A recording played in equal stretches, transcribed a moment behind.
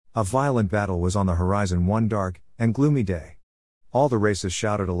A violent battle was on the horizon one dark and gloomy day. All the races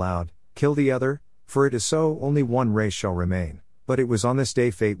shouted aloud, "Kill the other, for it is so, only one race shall remain." But it was on this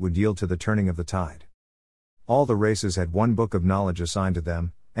day fate would yield to the turning of the tide. All the races had one book of knowledge assigned to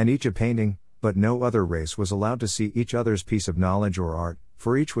them, and each a painting, but no other race was allowed to see each other's piece of knowledge or art,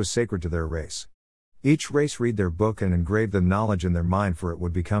 for each was sacred to their race. Each race read their book and engraved the knowledge in their mind, for it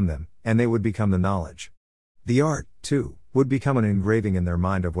would become them, and they would become the knowledge. The art, too, would become an engraving in their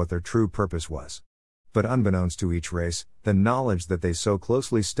mind of what their true purpose was. But unbeknownst to each race, the knowledge that they so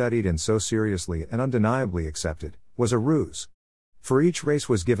closely studied and so seriously and undeniably accepted, was a ruse. For each race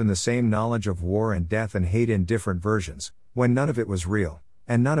was given the same knowledge of war and death and hate in different versions, when none of it was real,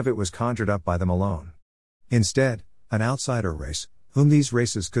 and none of it was conjured up by them alone. Instead, an outsider race, whom these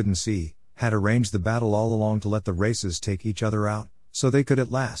races couldn't see, had arranged the battle all along to let the races take each other out, so they could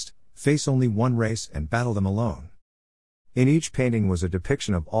at last face only one race and battle them alone. In each painting was a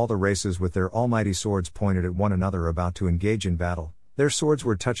depiction of all the races with their almighty swords pointed at one another about to engage in battle. Their swords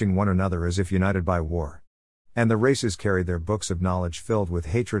were touching one another as if united by war. And the races carried their books of knowledge filled with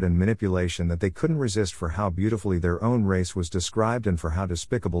hatred and manipulation that they couldn't resist, for how beautifully their own race was described and for how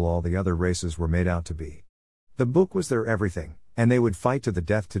despicable all the other races were made out to be. The book was their everything, and they would fight to the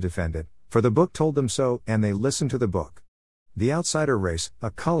death to defend it, for the book told them so, and they listened to the book. The outsider race,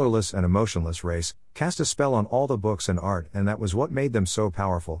 a colorless and emotionless race, cast a spell on all the books and art, and that was what made them so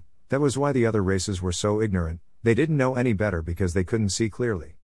powerful. That was why the other races were so ignorant. They didn't know any better because they couldn't see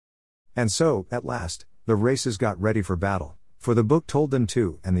clearly. And so, at last, the races got ready for battle, for the book told them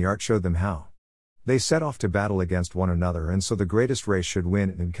to, and the art showed them how. They set off to battle against one another, and so the greatest race should win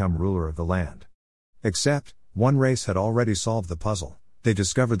and become ruler of the land. Except, one race had already solved the puzzle. They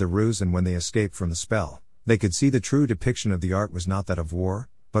discovered the ruse, and when they escaped from the spell, they could see the true depiction of the art was not that of war,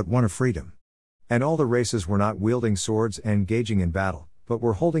 but one of freedom. And all the races were not wielding swords and engaging in battle, but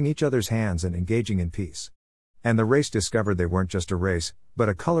were holding each other's hands and engaging in peace. And the race discovered they weren't just a race, but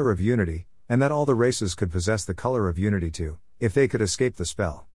a color of unity, and that all the races could possess the color of unity too, if they could escape the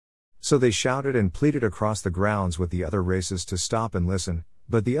spell. So they shouted and pleaded across the grounds with the other races to stop and listen,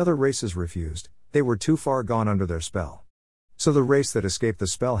 but the other races refused. They were too far gone under their spell. So the race that escaped the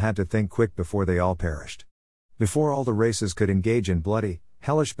spell had to think quick before they all perished. Before all the races could engage in bloody,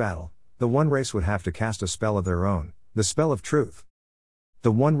 hellish battle, the one race would have to cast a spell of their own, the spell of truth.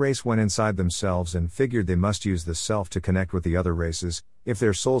 The one race went inside themselves and figured they must use the self to connect with the other races. If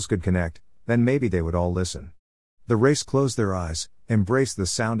their souls could connect, then maybe they would all listen. The race closed their eyes, embraced the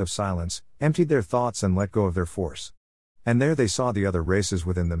sound of silence, emptied their thoughts and let go of their force. And there they saw the other races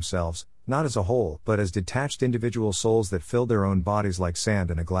within themselves, not as a whole, but as detached individual souls that filled their own bodies like sand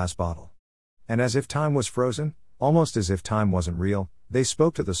in a glass bottle. And as if time was frozen, almost as if time wasn't real, they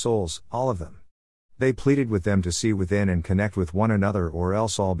spoke to the souls, all of them. They pleaded with them to see within and connect with one another, or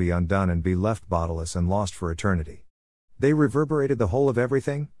else all be undone and be left bodiless and lost for eternity. They reverberated the whole of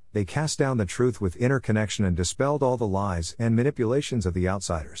everything. They cast down the truth with inner connection and dispelled all the lies and manipulations of the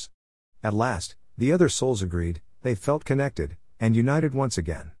outsiders. At last, the other souls agreed. They felt connected, and united once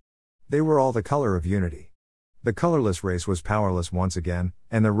again. They were all the color of unity. The colorless race was powerless once again,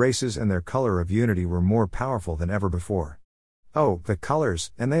 and the races and their color of unity were more powerful than ever before. Oh, the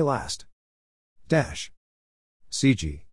colors, and they last. CG